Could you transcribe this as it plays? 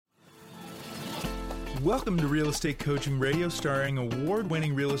Welcome to Real Estate Coaching Radio, starring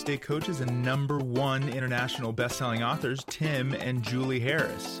award-winning real estate coaches and #1 international best-selling authors, Tim and Julie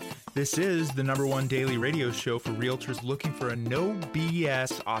Harris. This is the #1 daily radio show for realtors looking for a no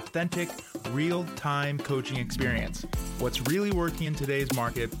BS, authentic, real-time coaching experience. What's really working in today's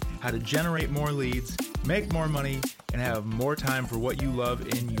market, how to generate more leads, make more money, and have more time for what you love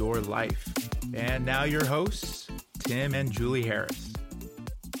in your life. And now your hosts, Tim and Julie Harris.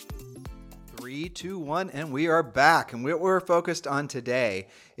 3, 2, 1, and we are back. And what we're focused on today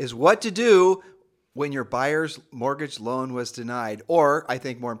is what to do when your buyer's mortgage loan was denied, or I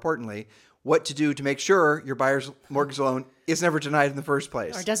think more importantly, what to do to make sure your buyer's mortgage loan is never denied in the first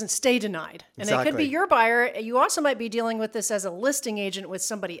place. Or doesn't stay denied. And Exactly. It could be your buyer. You also might be dealing with this as a listing agent with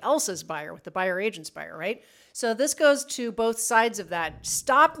somebody else's buyer, with the buyer agent's buyer, right? So this goes to both sides of that.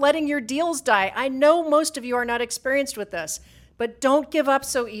 Stop letting your deals die. I know most of you are not experienced with this, but don't give up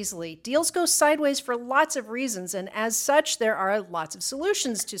so easily. Deals go sideways for lots of reasons, and as such, there are lots of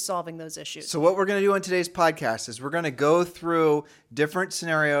solutions to solving those issues. So what we're going to do on today's podcast is we're going to go through different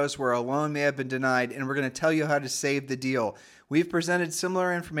scenarios where a loan may have been denied, and we're going to tell you how to save the deal. We've presented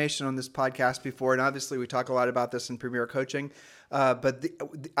similar information on this podcast before, and obviously we talk a lot about this in Premier Coaching. But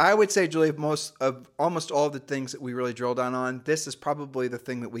I would say, Julie, almost all of the things that we really drilled down on, this is probably the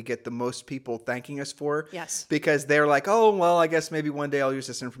thing that we get the most people thanking us for. Yes. Because they're like, oh, well, I guess maybe one day I'll use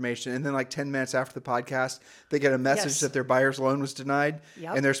this information. And then like 10 minutes after the podcast, they get a message that their buyer's loan was denied.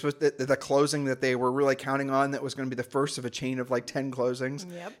 Yep. And they're supposed to, the closing that they were really counting on that was going to be the first of a chain of like 10 closings.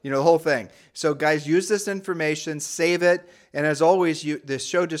 Yep. You know, the whole thing. So guys, use this information, save it. And as always, the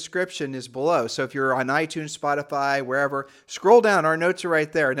show description is below. So if you're on iTunes, Spotify, wherever, scroll down. Our notes are right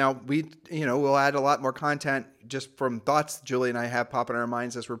there. Now, we'll add a lot more content just from thoughts Julie and I have popping in our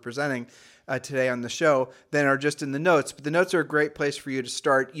minds as we're presenting today on the show than are just in the notes. But the notes are a great place for you to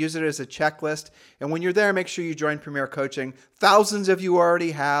start. Use it as a checklist. And when you're there, make sure you join Premier Coaching. Thousands of you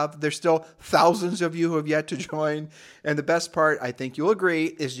already have. There's still thousands of you who have yet to join. And the best part, I think you'll agree,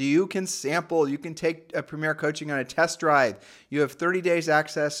 is you can sample. You can take a Premier Coaching on a test drive. You have 30 days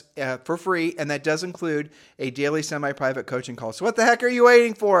access for free, and that does include a daily semi-private coaching call. So what the heck are you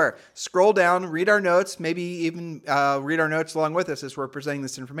waiting for? Scroll down, read our notes, maybe even read our notes along with us as we're presenting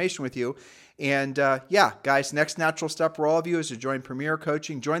this information with you. And guys, next natural step for all of you is to join Premier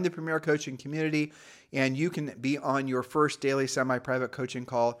Coaching. Join the Premier Coaching community, and you can be on your first daily semi-private coaching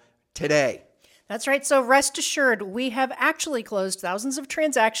call today. That's right. So rest assured, we have actually closed thousands of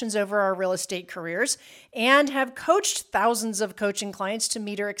transactions over our real estate careers and have coached thousands of coaching clients to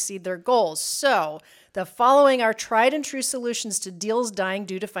meet or exceed their goals. So the following are tried and true solutions to deals dying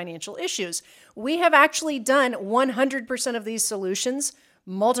due to financial issues. We have actually done 100% of these solutions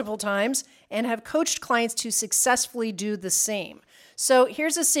multiple times and have coached clients to successfully do the same. So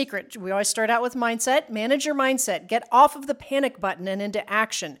here's a secret. We always start out with mindset. Manage your mindset. Get off of the panic button and into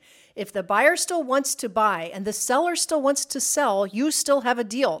action. If the buyer still wants to buy and the seller still wants to sell, you still have a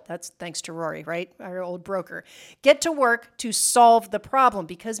deal. That's thanks to Rory, right? Our old broker. Get to work to solve the problem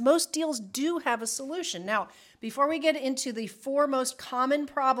because most deals do have a solution. Now, before we get into the 4 most common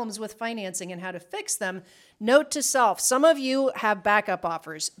problems with financing and how to fix them, note to self, some of you have backup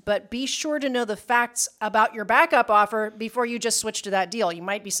offers, but be sure to know the facts about your backup offer before you just switch to that deal. You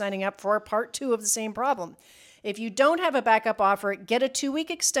might be signing up for part 2 of the same problem. If you don't have a backup offer, get a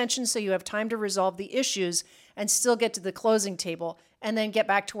 2-week extension so you have time to resolve the issues and still get to the closing table and then get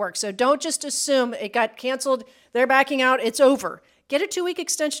back to work. So don't just assume it got canceled, they're backing out, it's over. Get a 2-week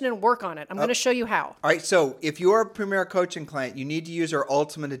extension and work on it. I'm going to show you how. All right, so if you're a Premier Coaching client, you need to use our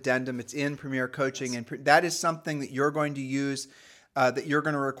Ultimate Addendum. It's in Premier Coaching, and that is something that you're going to use that you're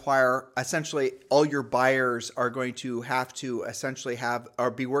going to require. Essentially, all your buyers are going to have to essentially have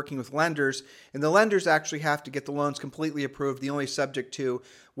or be working with lenders, and the lenders actually have to get the loans completely approved. The only subject to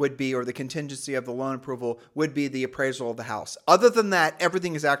would be, or the contingency of the loan approval would be the appraisal of the house. Other than that,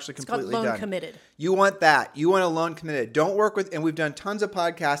 everything is actually completely called loan done. committed. You want that. You want a loan committed. Don't work with, and we've done tons of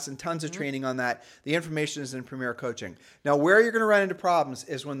podcasts and tons of training on that. The information is in Premier Coaching. Now, where you're going to run into problems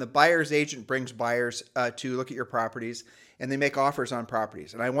is when the buyer's agent brings buyers to look at your properties and they make offers on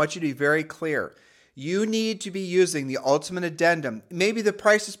properties. And I want you to be very clear. You need to be using the Ultimate Addendum. Maybe the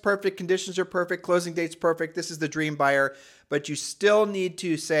price is perfect, conditions are perfect, closing date's perfect, this is the dream buyer, but you still need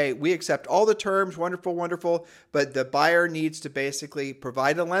to say, we accept all the terms, wonderful, wonderful, but the buyer needs to basically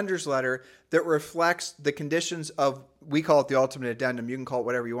provide a lender's letter that reflects the conditions of, we call it the Ultimate Addendum, you can call it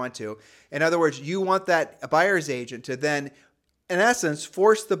whatever you want to. In other words, you want that buyer's agent to then, in essence,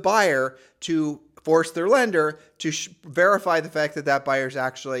 force the buyer to force their lender to verify the fact that that buyer is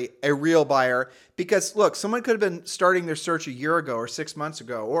actually a real buyer, Because look, someone could have been starting their search a year ago or 6 months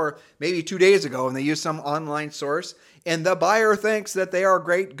ago, or maybe 2 days ago, and they use some online source, and the buyer thinks that they are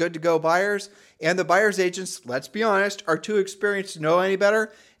great, good to go buyers, and the buyer's agents, let's be honest, are too experienced to know any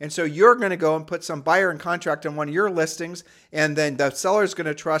better. And so you're going to go and put some buyer in contract on one of your listings, and then the seller's going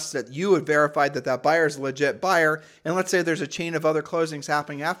to trust that you have verified that that buyer is a legit buyer. And let's say there's a chain of other closings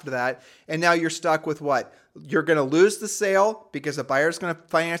happening after that, and now you're stuck with what? You're going to lose the sale because the buyer's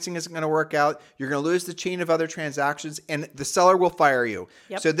financing isn't going to work out. You're going to lose the chain of other transactions, and the seller will fire you.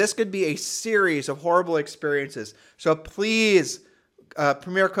 Yep. So this could be a series of horrible experiences. So please,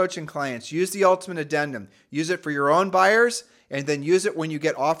 Premier Coaching clients, use the Ultimate Addendum. Use it for your own buyers, and then use it when you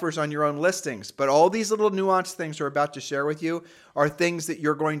get offers on your own listings. But all these little nuanced things we're about to share with you are things that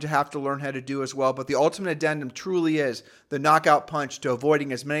you're going to have to learn how to do as well. But the Ultimate Addendum truly is the knockout punch to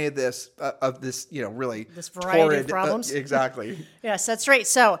avoiding as many of this, really this variety torrid, of problems. Exactly. Yes, that's right.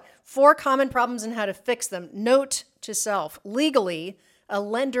 So 4 common problems and how to fix them. Note to self, legally, a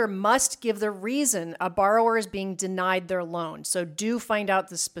lender must give the reason a borrower is being denied their loan. So do find out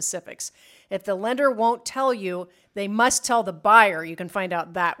the specifics. If the lender won't tell you, they must tell the buyer. You can find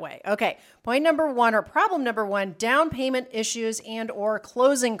out that way. Okay, point number 1 or problem number 1, down payment issues and or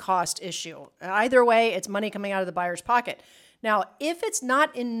closing cost issue. Either way, it's money coming out of the buyer's pocket. Now, if it's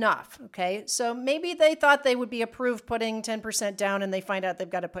not enough, okay, so maybe they thought they would be approved putting 10% down and they find out they've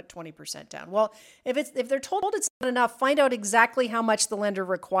got to put 20% down. Well, if they're told it's not enough, find out exactly how much the lender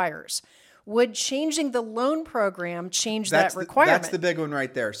requires. Would changing the loan program change that requirement? That's the big one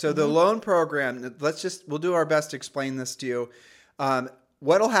right there. So the loan program, we'll do our best to explain this to you.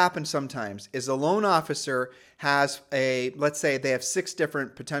 What'll happen sometimes is a loan officer has let's say they have 6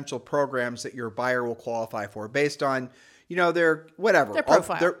 different potential programs that your buyer will qualify for based on, their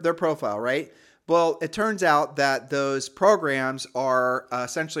profile. Their profile, right? Well, it turns out that those programs are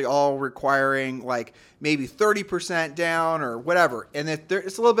essentially all requiring like maybe 30% down or whatever. And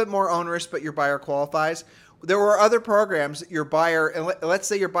it's a little bit more onerous, but your buyer qualifies. There were other programs that your buyer, and let's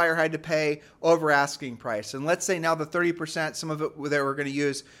say your buyer had to pay over asking price. And let's say now the 30%, some of it they were going to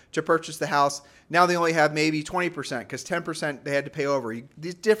use to purchase the house, now they only have maybe 20% because 10% they had to pay over.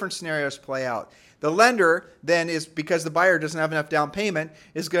 These different scenarios play out. The lender then is, because the buyer doesn't have enough down payment,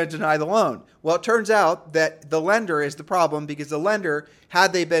 is going to deny the loan. Well, it turns out that the lender is the problem because the lender,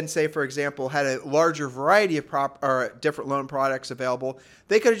 had they been, say, for example, had a larger variety of different loan products available,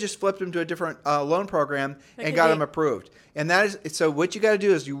 they could have just flipped them to a different loan program and got them approved. And that is, so what you got to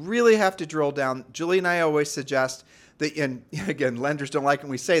do is you really have to drill down. Julie and I always suggest that, and again, lenders don't like when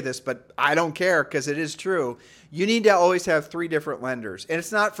we say this, but I don't care because it is true. You need to always have 3 different lenders. And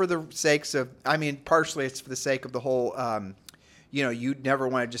it's not for the sakes of, partially it's for the sake of the whole, you never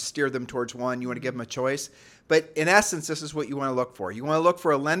want to just steer them towards one. You want to give them a choice. But in essence, this is what you want to look for. You want to look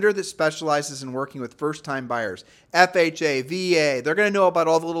for a lender that specializes in working with first-time buyers. FHA, VA, they're going to know about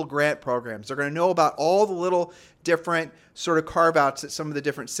all the little grant programs. They're going to know about all the little different sort of carve-outs that some of the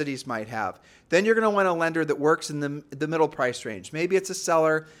different cities might have. Then you're going to want a lender that works in the middle price range. Maybe it's a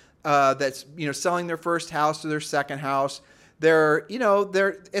seller that's selling their first house or their second house. They're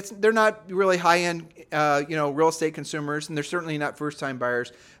not really high-end real estate consumers, and they're certainly not first-time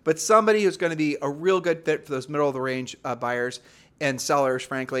buyers, but somebody who's going to be a real good fit for those middle-of-the-range buyers and sellers,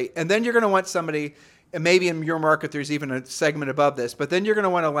 frankly. And then you're going to want somebody, and maybe in your market there's even a segment above this, but then you're going to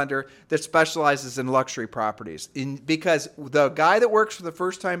want a lender that specializes in luxury properties, because the guy that works for the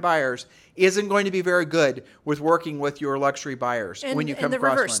first-time buyers isn't going to be very good with working with your luxury buyers when you come across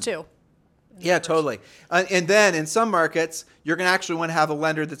one. And the reverse, too. Yeah, totally. And then in some markets, you're going to actually want to have a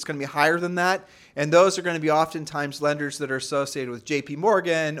lender that's going to be higher than that. And those are going to be oftentimes lenders that are associated with JP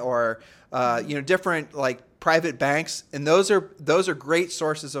Morgan or, different like private banks. And those are great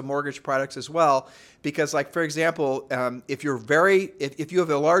sources of mortgage products as well. Because like, for example, if you have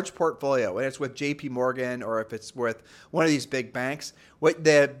a large portfolio and it's with JP Morgan or if it's with one of these big banks, what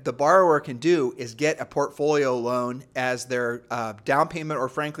the borrower can do is get a portfolio loan as their down payment or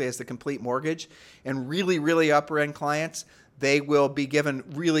frankly as the complete mortgage. And really, really upper end clients, they will be given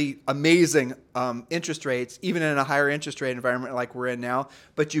really amazing interest rates, even in a higher interest rate environment like we're in now.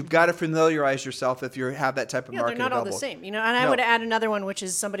 But you've got to familiarize yourself if you have that type of market they're not available. all the same. And I would add another one, which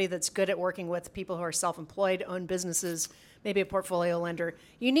is somebody that's good at working with people who are self-employed, own businesses, maybe a portfolio lender.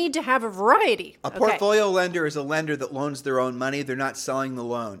 You need to have a variety. A portfolio lender is a lender that loans their own money. They're not selling the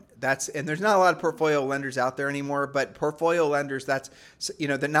loan. And there's not a lot of portfolio lenders out there anymore, but portfolio lenders, they're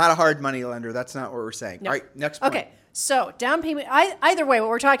not a hard money lender. That's not what we're saying. No. All right, next point. Okay, so down payment, either way, what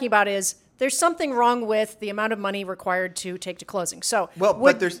we're talking about is there's something wrong with the amount of money required to take to closing. So,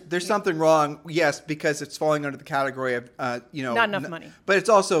 but there's something wrong, yes, because it's falling under the category of not enough money. But it's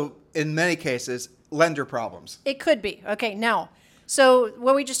also in many cases, lender problems. It could be. Okay, now, so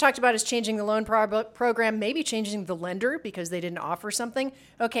what we just talked about is changing the loan program, maybe changing the lender because they didn't offer something.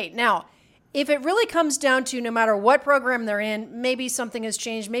 Okay, now, if it really comes down to no matter what program they're in, maybe something has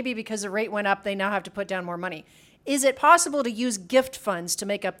changed, maybe because the rate went up, they now have to put down more money. Is it possible to use gift funds to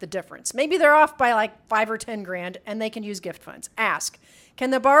make up the difference? Maybe they're off by like 5 or 10 grand and they can use gift funds. Ask,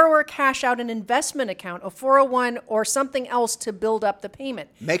 can the borrower cash out an investment account, a 401 or something else to build up the payment?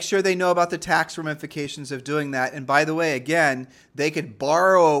 Make sure they know about the tax ramifications of doing that. And by the way, again, they could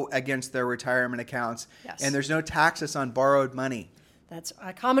borrow against their retirement accounts, and there's no taxes on borrowed money. That's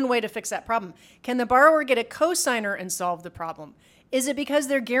a common way to fix that problem. Can the borrower get a cosigner and solve the problem? Is it because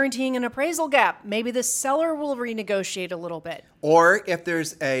they're guaranteeing an appraisal gap? Maybe the seller will renegotiate a little bit. Or if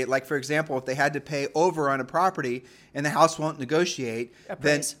there's a, like for example, if they had to pay over on a property and the house won't negotiate,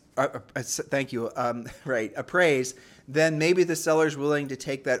 appraise. Thank you, right, appraise, then maybe the seller's willing to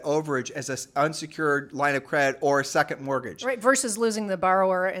take that overage as an unsecured line of credit or a second mortgage. Right, versus losing the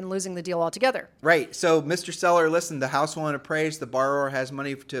borrower and losing the deal altogether. Right, so Mr. Seller, listen, the house won't appraise, the borrower has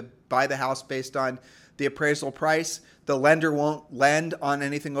money to buy the house based on the appraisal price. The lender won't lend on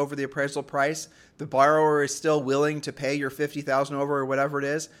anything over the appraisal price. The borrower is still willing to pay your $50,000 over or whatever it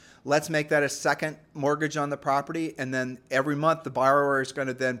is. Let's make that a second mortgage on the property, and then every month the borrower is going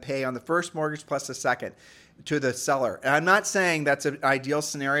to then pay on the first mortgage plus the second to the seller. And I'm not saying that's an ideal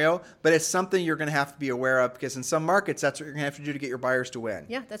scenario, but it's something you're going to have to be aware of because in some markets, that's what you're going to have to do to get your buyers to win.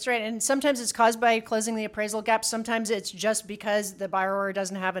 Yeah, that's right. And sometimes it's caused by closing the appraisal gap. Sometimes it's just because the borrower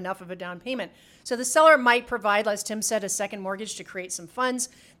doesn't have enough of a down payment. So the seller might provide, as Tim said, a second mortgage to create some funds.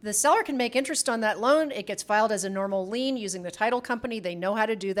 The seller can make interest on that loan. It gets filed as a normal lien using the title company. They know how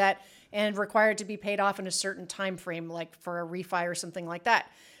to do that and required to be paid off in a certain time frame, like for a refi or something like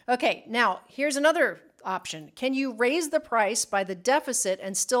that. Okay, now here's another option. Can you raise the price by the deficit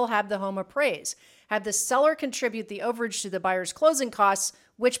and still have the home appraised? Have the seller contribute the overage to the buyer's closing costs,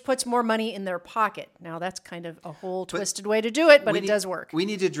 which puts more money in their pocket. Now, that's kind of a whole twisted way to do it, but it does work. We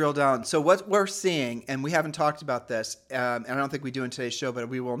need to drill down. So what we're seeing, and we haven't talked about this, and I don't think we do in today's show, but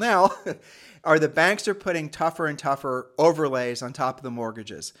we will now, are the banks are putting tougher and tougher overlays on top of the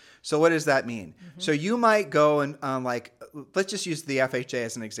mortgages. So what does that mean? Mm-hmm. So you might go and let's just use the FHA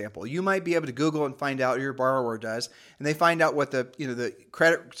as an example. You might be able to Google and find out, or your borrower does, and they find out what the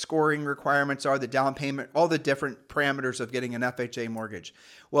credit scoring requirements are, the down payment, all the different parameters of getting an FHA mortgage.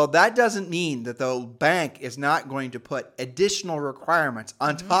 Well, that doesn't mean that the bank is not going to put additional requirements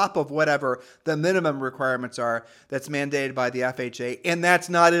on top of whatever the minimum requirements are that's mandated by the FHA, and that's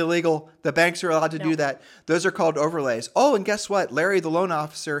not illegal. The banks are allowed to do that. Those are called overlays. Oh, and guess what? Larry, the loan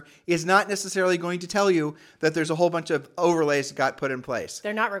officer, is not necessarily going to tell you that there's a whole bunch of overlays that got put in place.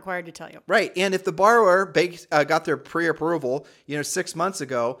 They're not required to tell you. Right. And if the borrower got their pre-approval, 6 months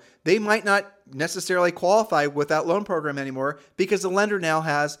ago, they might not necessarily qualify with that loan program anymore because the lender now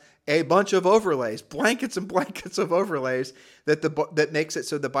has a bunch of overlays, blankets and blankets of overlays that makes it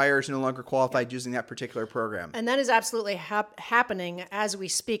so the buyer is no longer qualified using that particular program. And that is absolutely happening as we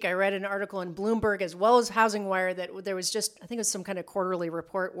speak. I read an article in Bloomberg as well as Housing Wire that there was just, I think it was some kind of quarterly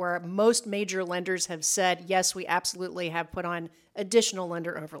report where most major lenders have said, yes, we absolutely have put on additional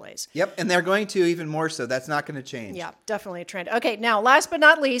lender overlays. Yep, and they're going to even more so. That's not going to change. Yeah, definitely a trend. Okay, now last but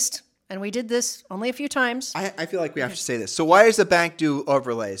not least, and we did this only a few times. I feel like we have to say this. So why does a bank do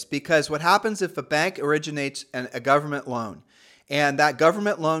overlays? Because what happens if a bank originates a government loan and that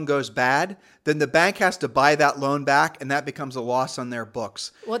government loan goes bad, then the bank has to buy that loan back and that becomes a loss on their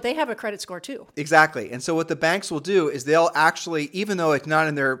books. Well, they have a credit score too. Exactly. And so what the banks will do is they'll actually, even though it's not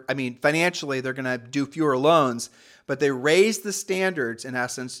in their, financially they're going to do fewer loans, but they raise the standards in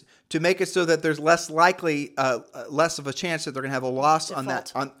essence to make it so that there's less of a chance that they're going to have a loss on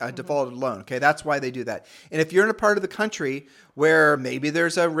a defaulted loan. Okay, that's why they do that. And if you're in a part of the country where maybe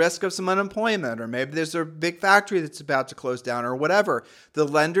there's a risk of some unemployment, or maybe there's a big factory that's about to close down, or whatever, the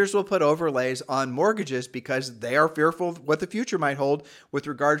lenders will put overlays on mortgages because they are fearful of what the future might hold with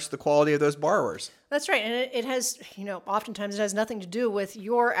regards to the quality of those borrowers. That's right. And it has, oftentimes it has nothing to do with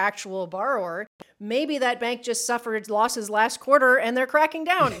your actual borrower. Maybe that bank just suffered losses last quarter and they're cracking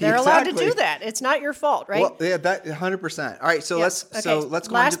down. They're allowed to do that. It's not your fault, right? Well, yeah, that 100%. All right, so let's go.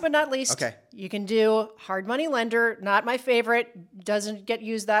 Last but not least, you can do hard money lender. Not my favorite. Doesn't get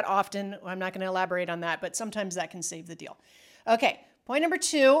used that often. I'm not going to elaborate on that, but sometimes that can save the deal. Okay. Point number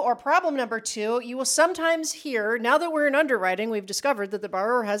 2, or problem number 2, you will sometimes hear, now that we're in underwriting, we've discovered that the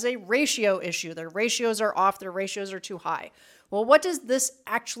borrower has a ratio issue. Their ratios are off, their ratios are too high. Well, what does this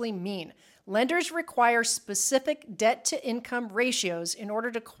actually mean? Lenders require specific debt-to-income ratios in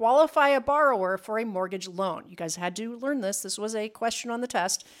order to qualify a borrower for a mortgage loan. You guys had to learn this. This was a question on the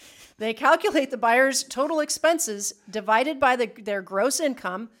test. They calculate the buyer's total expenses divided by their gross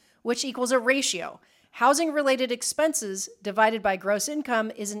income, which equals a ratio. Housing-related expenses divided by gross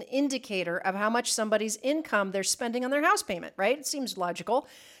income is an indicator of how much somebody's income they're spending on their house payment, right? It seems logical.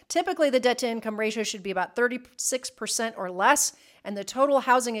 Typically, the debt-to-income ratio should be about 36% or less, and the total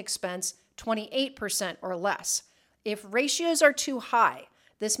housing expense 28% or less. If ratios are too high,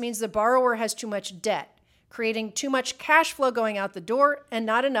 this means the borrower has too much debt, creating too much cash flow going out the door and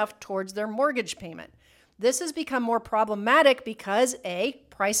not enough towards their mortgage payment. This has become more problematic because A,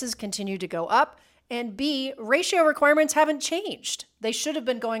 prices continue to go up, and B, ratio requirements haven't changed. They should have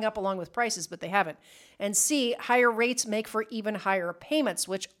been going up along with prices, but they haven't. And C, higher rates make for even higher payments,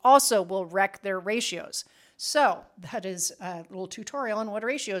 which also will wreck their ratios. So that is a little tutorial on what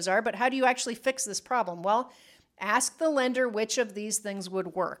ratios are, but how do you actually fix this problem? Well, ask the lender which of these things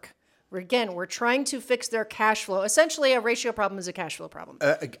would work. Again, we're trying to fix their cash flow. Essentially, a ratio problem is a cash flow problem.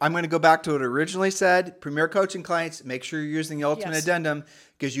 I'm going to go back to what I originally said. Premier Coaching clients, make sure you're using the ultimate addendum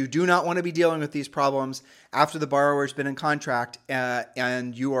because you do not want to be dealing with these problems after the borrower has been in contract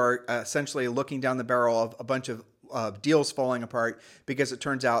and you are essentially looking down the barrel of a bunch of deals falling apart because it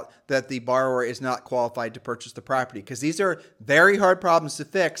turns out that the borrower is not qualified to purchase the property. Because these are very hard problems to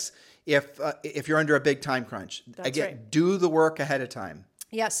fix if you're under a big time crunch. That's right. Do the work ahead of time.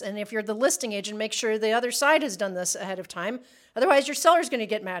 Yes, and if you're the listing agent, make sure the other side has done this ahead of time. Otherwise, your seller's going to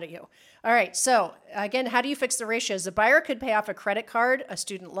get mad at you. All right, so again, how do you fix the ratios? The buyer could pay off a credit card, a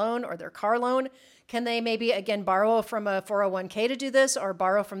student loan, or their car loan. Can they maybe, again, borrow from a 401k to do this or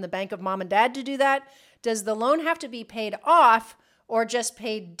borrow from the bank of mom and dad to do that? Does the loan have to be paid off or just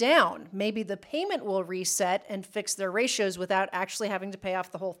paid down? Maybe the payment will reset and fix their ratios without actually having to pay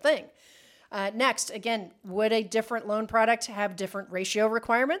off the whole thing. Next, again, would a different loan product have different ratio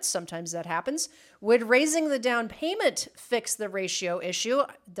requirements? Sometimes that happens. Would raising the down payment fix the ratio issue?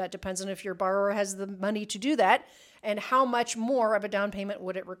 That depends on if your borrower has the money to do that. And how much more of a down payment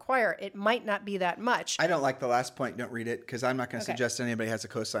would it require? It might not be that much. I don't like the last point. Don't read it because I'm not going to suggest anybody has a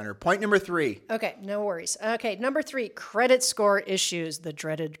cosigner. Point number 3. Okay, no worries. Okay, number 3, credit score issues, the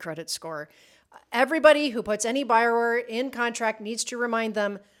dreaded credit score. Everybody who puts any borrower in contract needs to remind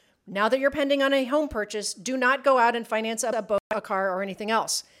them, now that you're pending on a home purchase, do not go out and finance a boat, a car, or anything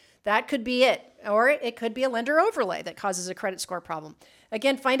else. That could be it. Or it could be a lender overlay that causes a credit score problem.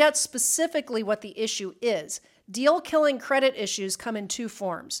 Again, find out specifically what the issue is. Deal-killing credit issues come in 2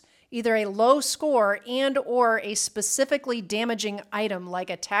 forms. Either a low score and or a specifically damaging item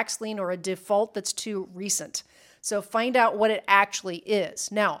like a tax lien or a default that's too recent. So find out what it actually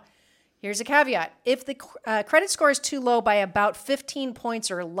is. Now, here's a caveat. If the credit score is too low by about 15 points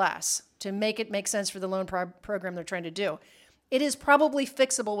or less to make it make sense for the loan program they're trying to do, it is probably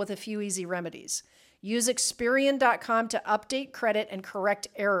fixable with a few easy remedies. Use Experian.com to update credit and correct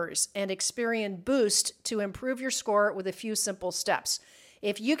errors, and Experian Boost to improve your score with a few simple steps.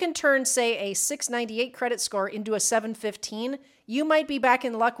 If you can turn, say, a 698 credit score into a 715, you might be back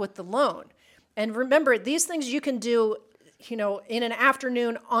in luck with the loan. And remember, these things you can do in an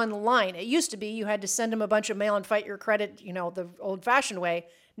afternoon online. It used to be you had to send them a bunch of mail and fight your credit, the old-fashioned way.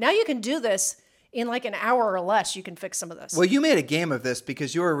 Now you can do this in like an hour or less. You can fix some of this. Well, you made a game of this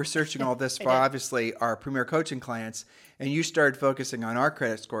because you were researching all this for obviously our Premier Coaching clients, and you started focusing on our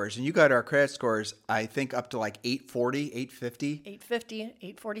credit scores, and you got our credit scores, I think, up to like 840, 850. 850,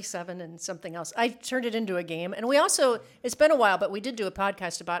 847, and something else. I turned it into a game. And we also, it's been a while, but we did do a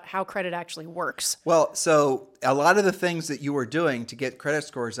podcast about how credit actually works. Well, so a lot of the things that you were doing to get credit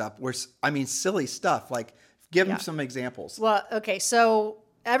scores up were, silly stuff. Like, give them some examples. Well, okay, so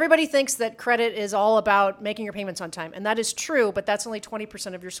everybody thinks that credit is all about making your payments on time, and that is true, but that's only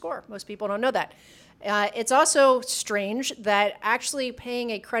 20% of your score. Most people don't know that. It's also strange that actually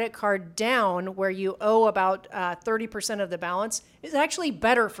paying a credit card down where you owe about 30% of the balance is actually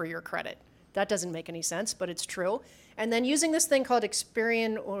better for your credit. That doesn't make any sense, but it's true. And then using this thing called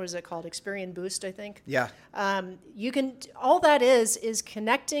Experian, what was it called? Experian Boost, I think. Yeah. All that is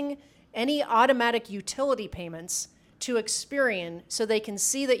connecting any automatic utility payments to Experian so they can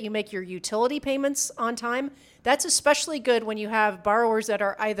see that you make your utility payments on time. That's especially good when you have borrowers that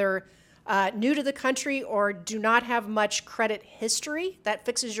are either new to the country or do not have much credit history. That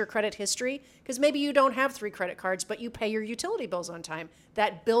fixes your credit history because maybe you don't have 3 credit cards, but you pay your utility bills on time.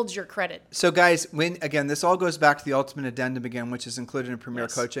 That builds your credit. So guys, this all goes back to the ultimate addendum again, which is included in Premier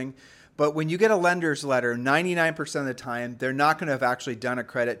Coaching. But when you get a lender's letter, 99% of the time, they're not going to have actually done a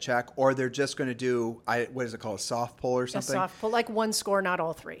credit check, or they're just going to do, what is it called, a soft pull or something? A soft pull, like one score, not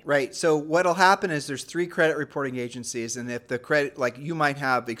all three. Right. So what'll happen is there's 3 credit reporting agencies, and if the credit, like you might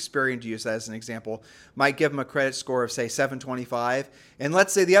have Experian, to use that as an example, might give them a credit score of say 725, and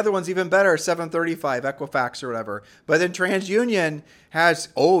let's say the other one's even better, 735, Equifax or whatever. But then TransUnion has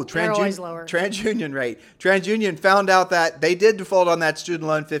They're always lower. TransUnion, right? TransUnion found out that they did default on that student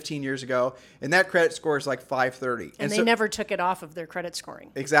loan 15 years ago, and that credit score is like 530. And they never took it off of their credit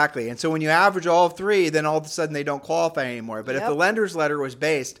scoring. Exactly. And so when you average all 3, then all of a sudden they don't qualify anymore. But if the lender's letter was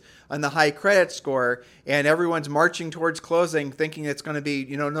based on the high credit score and everyone's marching towards closing thinking it's going to be,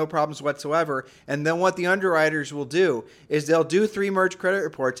 no problems whatsoever, and then what the underwriters will do is they'll do 3 merge credit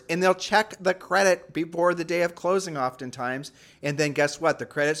reports and they'll check the credit before the day of closing oftentimes. And then guess what? The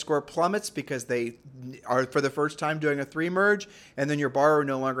credit score plummets because they are for the first time doing a 3 merge, and then your borrower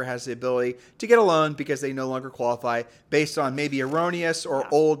no longer has the ability to get a loan because they no longer qualify based on maybe erroneous or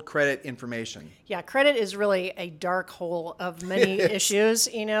old credit information. Yeah, credit is really a dark hole of many issues.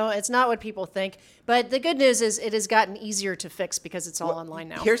 It's not what people think. But the good news is it has gotten easier to fix because it's all online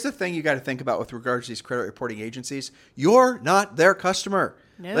now. Here's the thing you got to think about with regards to these credit reporting agencies. You're not their customer.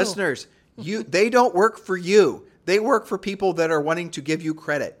 No. Listeners, they don't work for you. They work for people that are wanting to give you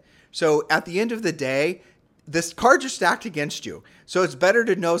credit. So at the end of the day, this cards are stacked against you. So it's better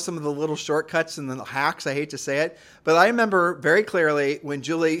to know some of the little shortcuts and the hacks. I hate to say it, but I remember very clearly when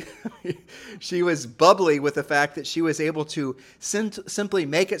Julie, she was bubbly with the fact that she was able to simply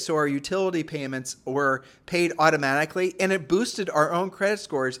make it so our utility payments were paid automatically, and it boosted our own credit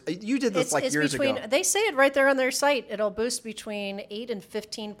scores. You did this years ago. They say it right there on their site. It'll boost between 8 and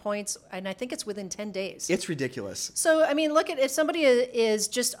 15 points, and I think it's within 10 days. It's ridiculous. So, look at if somebody is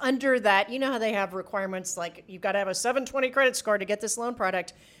just under that, you know how they have requirements like you've got to have a 720 credit score to get this loan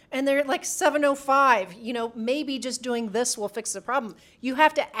product, and they're like 705. Maybe just doing this will fix the problem. You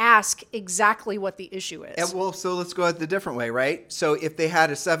have to ask exactly what the issue is. So let's go the different way, right? So if they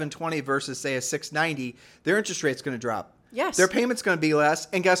had a 720 versus say a 690, their interest rate's going to drop. Yes. Their payment's going to be less,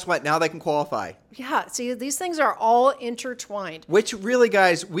 and guess what? Now they can qualify. Yeah, see, these things are all intertwined. Which really,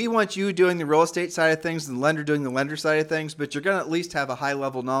 guys, we want you doing the real estate side of things and the lender doing the lender side of things, but you're going to at least have a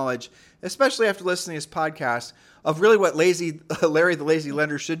high-level knowledge, especially after listening to this podcast, of really what Larry the Lazy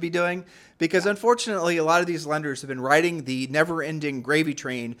Lender should be doing. Because unfortunately, a lot of these lenders have been riding the never-ending gravy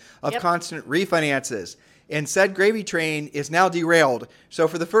train of constant refinances. And said gravy train is now derailed. So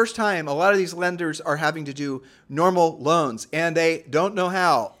for the first time, a lot of these lenders are having to do normal loans, and they don't know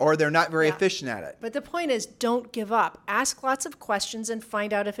how, or they're not very efficient at it. But the point is, don't give up. Ask lots of questions and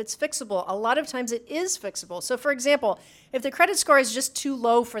find out if it's fixable. A lot of times it is fixable. So for example, if the credit score is just too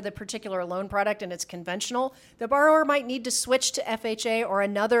low for the particular loan product and it's conventional, the borrower might need to switch to FHA or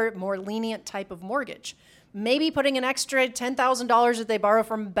another more lenient type of mortgage. Maybe putting an extra $10,000 that they borrow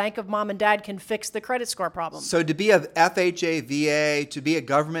from Bank of Mom and Dad can fix the credit score problem. So to be a FHA, VA, to be a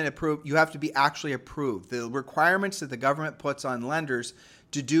government approved, you have to be actually approved. The requirements that the government puts on lenders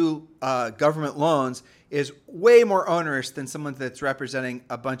to do government loans is way more onerous than someone that's representing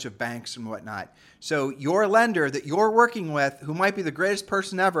a bunch of banks and whatnot. So your lender that you're working with, who might be the greatest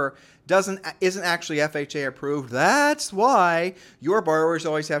person ever, isn't actually FHA approved. That's why your borrowers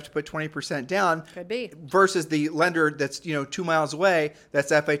always have to put 20% down. Could be. Versus the lender that's 2 miles away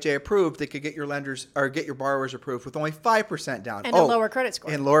that's FHA approved that could get your lenders or get your borrowers approved with only 5% down. And a lower credit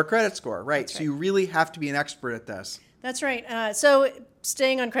score. And lower credit score, right? That's So you really have to be an expert at this. That's right. So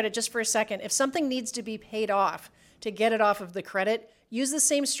staying on credit just for a second, if something needs to be paid off to get it off of the credit, use the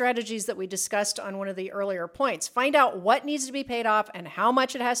same strategies that we discussed on one of the earlier points. Find out what needs to be paid off and how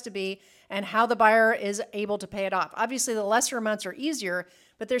much it has to be and how the buyer is able to pay it off. Obviously, the lesser amounts are easier,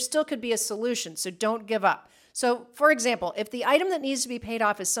 but there still could be a solution, so don't give up. So, for example, if the item that needs to be paid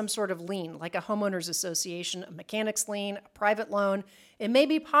off is some sort of lien, like a homeowners association, a mechanic's lien, a private loan, it may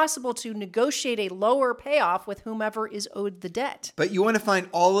be possible to negotiate a lower payoff with whomever is owed the debt. But you want to find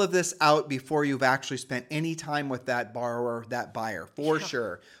all of this out before you've actually spent any time with that borrower, that buyer, for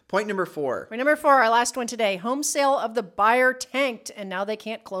sure. Point number 4. Point number 4, our last one today. Home sale of the buyer tanked, and now they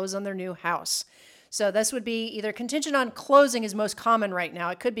can't close on their new house. So this would be either contingent on closing is most common right now.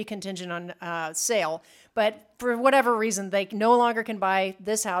 It could be contingent on sale. But for whatever reason, they no longer can buy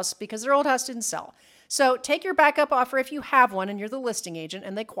this house because their old house didn't sell. So take your backup offer if you have one and you're the listing agent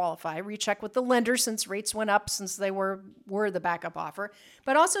and they qualify. Recheck with the lender since rates went up since they were the backup offer.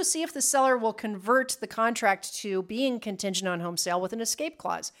 But also see if the seller will convert the contract to being contingent on home sale with an escape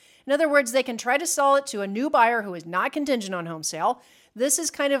clause. In other words, they can try to sell it to a new buyer who is not contingent on home sale. This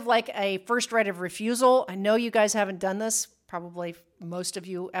is kind of like a first right of refusal. I know you guys haven't done this, probably most of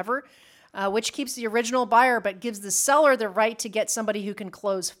you ever. which keeps the original buyer but gives the seller the right to get somebody who can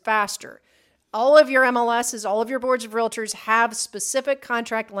close faster. All of your MLSs, all of your boards of realtors have specific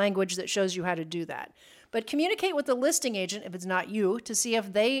contract language that shows you how to do that. But communicate with the listing agent, if it's not you, to see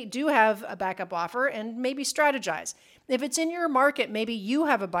if they do have a backup offer and maybe strategize. If it's in your market, maybe you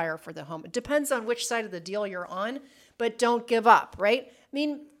have a buyer for the home. It depends on which side of the deal you're on, but don't give up, right? I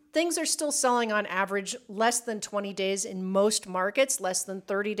mean, things are still selling on average less than 20 days in most markets, less than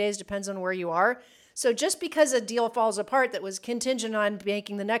 30 days, depends on where you are. So just because a deal falls apart that was contingent on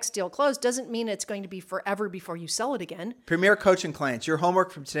making the next deal close doesn't mean it's going to be forever before you sell it again. Premier Coaching Clients, your homework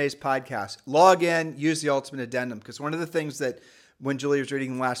from today's podcast. Log in, use the Ultimate Addendum, because one of the things that when Julie was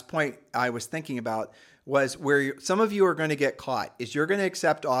reading the last point I was thinking about was where some of you are going to get caught is you're going to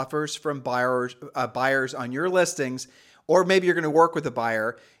accept offers from buyers on your listings, or maybe you're going to work with a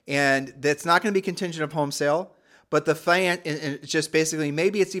buyer, and that's not going to be contingent of home sale. But and it's just basically,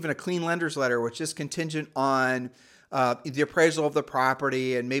 maybe it's even a clean lender's letter, which is contingent on the appraisal of the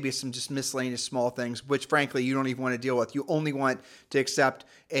property and maybe some just miscellaneous small things, which frankly, you don't even want to deal with. You only want to accept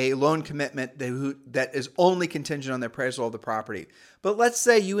a loan commitment that is only contingent on the appraisal of the property. But let's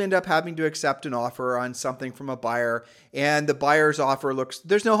say you end up having to accept an offer on something from a buyer, and the buyer's offer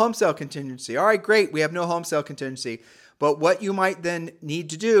there's no home sale contingency. All right, great. We have no home sale contingency. But what you might then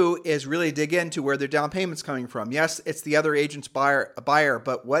need to do is really dig into where their down payment's coming from. Yes, it's the other agent's buyer,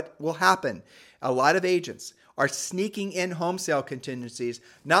 but what will happen? A lot of agents are sneaking in home sale contingencies,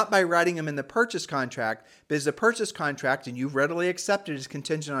 not by writing them in the purchase contract, because the purchase contract, and you've readily accepted, is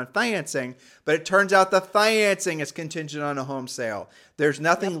contingent on financing, but it turns out the financing is contingent on a home sale. There's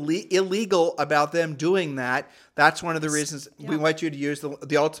nothing illegal about them doing that. That's one of the reasons we want you to use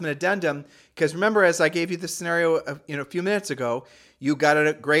the Ultimate Addendum, because remember, as I gave you the scenario a few minutes ago, you got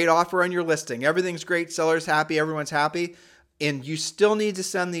a great offer on your listing. Everything's great. Seller's happy. Everyone's happy. And you still need to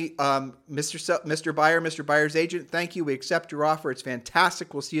send the Mr. Buyer, Mr. Buyer's agent, thank you. We accept your offer. It's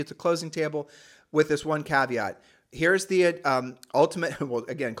fantastic. We'll see you at the closing table with this one caveat. Here's the ultimate, well,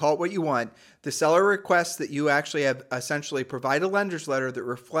 again, call it what you want. The seller requests that you actually have essentially provide a lender's letter that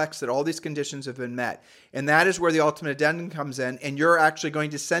reflects that all these conditions have been met. And that is where the Ultimate Addendum comes in. And you're actually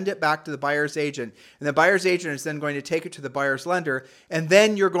going to send it back to the buyer's agent. And the buyer's agent is then going to take it to the buyer's lender. And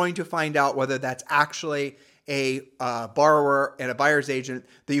then you're going to find out whether that's actually a borrower and a buyer's agent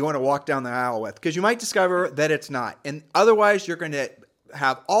that you want to walk down the aisle with, because you might discover that it's not. And otherwise, you're going to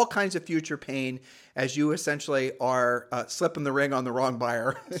have all kinds of future pain as you essentially are slipping the ring on the wrong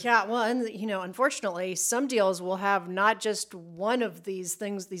buyer. Yeah, well, and unfortunately, some deals will have not just one of these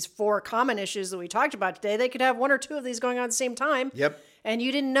things, these 4 common issues that we talked about today. They could have 1 or 2 of these going on at the same time. Yep. And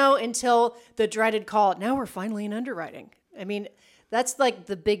you didn't know until the dreaded call. Now we're finally in underwriting. I mean, that's like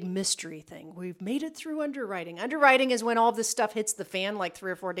the big mystery thing. We've made it through underwriting. Underwriting is when all this stuff hits the fan like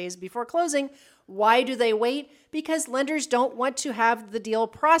 3 or 4 days before closing. Why do they wait? Because lenders don't want to have the deal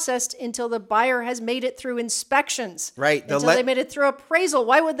processed until the buyer has made it through inspections. Right. Until they made it through appraisal.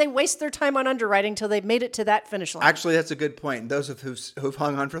 Why would they waste their time on underwriting until they've made it to that finish line? Actually, that's a good point. Those who've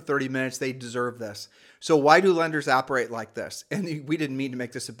hung on for 30 minutes, they deserve this. So why do lenders operate like this? And we didn't mean to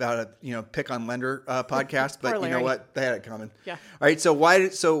make this about a pick on lender podcast, but you know what? They had it coming. Yeah. All right. So why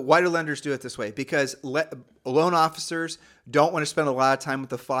do lenders do it this way? Because loan officers don't want to spend a lot of time with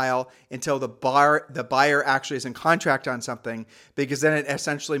the file until the buyer actually is in contract on something, because then it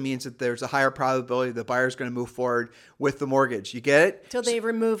essentially means that there's a higher probability the buyer is going to move forward with the mortgage. You get it? Till they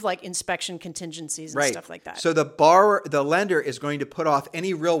remove like inspection contingencies and stuff like that. So the lender is going to put off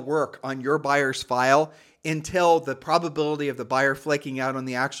any real work on your buyer's file until the probability of the buyer flaking out on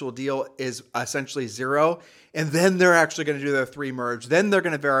the actual deal is essentially 0. And then they're actually going to do their 3 merge. Then they're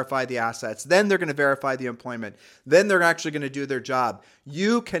going to verify the assets. Then they're going to verify the employment. Then they're actually going to do their job.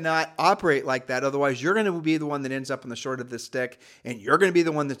 You cannot operate like that. Otherwise, you're going to be the one that ends up on the short of the stick, and you're going to be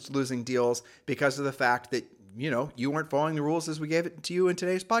the one that's losing deals because of the fact that you weren't following the rules as we gave it to you in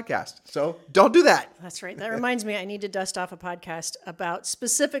today's podcast. So don't do that. That's right. That reminds me, I need to dust off a podcast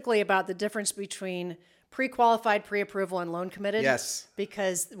specifically about the difference between pre-qualified, pre-approval, and loan committed. Yes.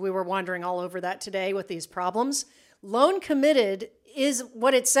 Because we were wandering all over that today with these problems. Loan committed is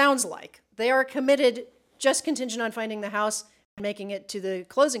what it sounds like. They are committed just contingent on finding the house and making it to the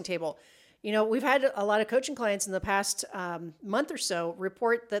closing table. We've had a lot of coaching clients in the past month or so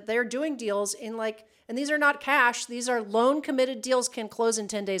report that they're doing deals and these are not cash, these are loan committed deals, can close in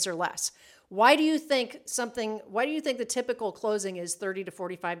 10 days or less. Why do you think the typical closing is 30 to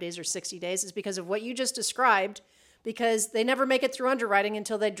 45 days or 60 days? Is because of what you just described, because they never make it through underwriting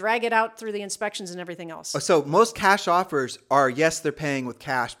until they drag it out through the inspections and everything else. So most cash offers are, yes, they're paying with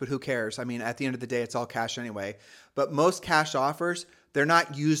cash, but who cares? I mean, at the end of the day, it's all cash anyway. But most cash offers they're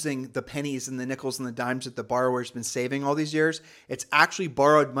not using the pennies and the nickels and the dimes that the borrower's been saving all these years. It's actually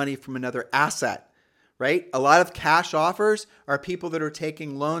borrowed money from another asset, right? A lot of cash offers are people that are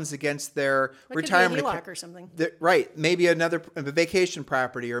taking loans against their retirement HELOC or something. Right. Maybe a vacation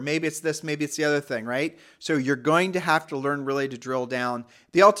property, or maybe it's this, maybe it's the other thing, right? So you're going to have to learn really to drill down.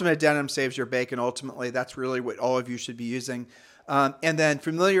 The ultimate addendum saves your bacon. Ultimately, that's really what all of you should be using. And then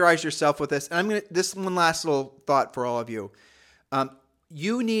familiarize yourself with this. And this one last little thought for all of you.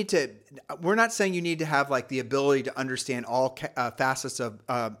 You need to, we're not saying you need to have like the ability to understand all facets of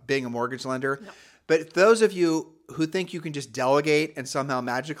being a mortgage lender. No. But those of you who think you can just delegate and somehow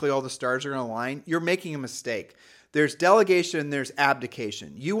magically all the stars are going to align, you're making a mistake. There's delegation, there's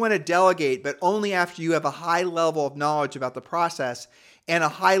abdication. You want to delegate, but only after you have a high level of knowledge about the process and a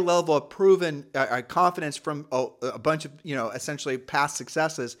high level of proven confidence from a bunch of, essentially past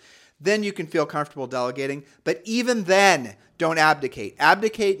successes. Then you can feel comfortable delegating. But even then, don't abdicate.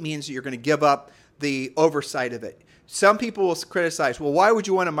 Abdicate means that you're going to give up the oversight of it. Some people will criticize, well, why would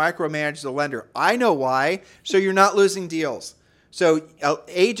you want to micromanage the lender? I know why. So you're not losing deals. So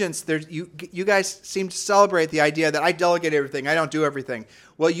agents, you guys seem to celebrate the idea that I delegate everything. I don't do everything.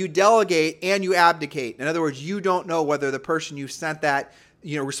 Well, you delegate and you abdicate. In other words, you don't know whether the person you sent that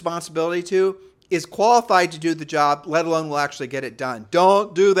responsibility to is qualified to do the job, let alone will actually get it done.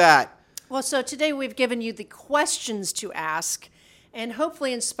 Don't do that. Well, so today we've given you the questions to ask and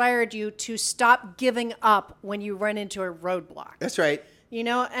hopefully inspired you to stop giving up when you run into a roadblock. That's right.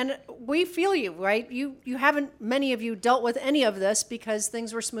 And we feel you, right? You haven't, many of you, dealt with any of this because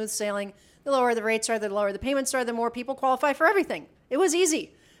things were smooth sailing. The lower the rates are, the lower the payments are, the more people qualify for everything. It was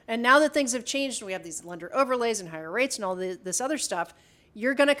easy. And now that things have changed and we have these lender overlays and higher rates and all this other stuff,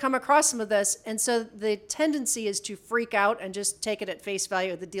 you're going to come across some of this. And so the tendency is to freak out and just take it at face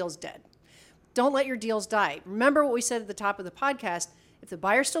value. The deal's dead. Don't let your deals die. Remember what we said at the top of the podcast. If the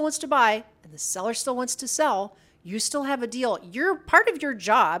buyer still wants to buy and the seller still wants to sell, you still have a deal. You're part of your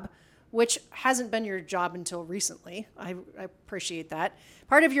job, which hasn't been your job until recently. I appreciate that.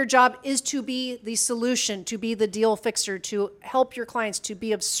 Part of your job is to be the solution, to be the deal fixer, to help your clients, to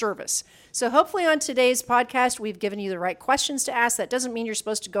be of service. So hopefully on today's podcast, we've given you the right questions to ask. That doesn't mean you're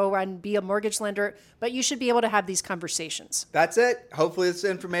supposed to go around and be a mortgage lender, but you should be able to have these conversations. That's it. Hopefully this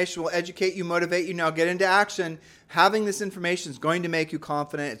information will educate you, motivate you. Now get into action. Having this information is going to make you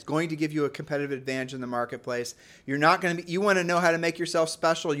confident. It's going to give you a competitive advantage in the marketplace. You're not going to be, you want to know how to make yourself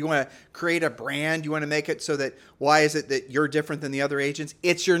special. You want to create a brand. You want to make it so that, why is it that you're different than the other agents?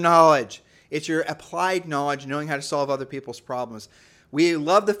 It's your knowledge. It's your applied knowledge, knowing how to solve other people's problems. We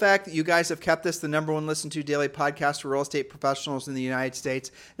love the fact that you guys have kept this the number one listened to daily podcast for real estate professionals in the United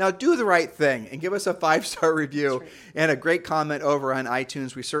States. Now do the right thing and give us a 5-star review and a great comment over on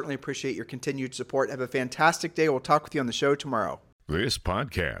iTunes. We certainly appreciate your continued support. Have a fantastic day. We'll talk with you on the show tomorrow. This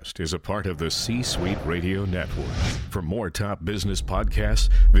podcast is a part of the C-Suite Radio Network. For more top business podcasts,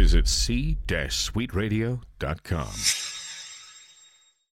 visit c-suiteradio.com.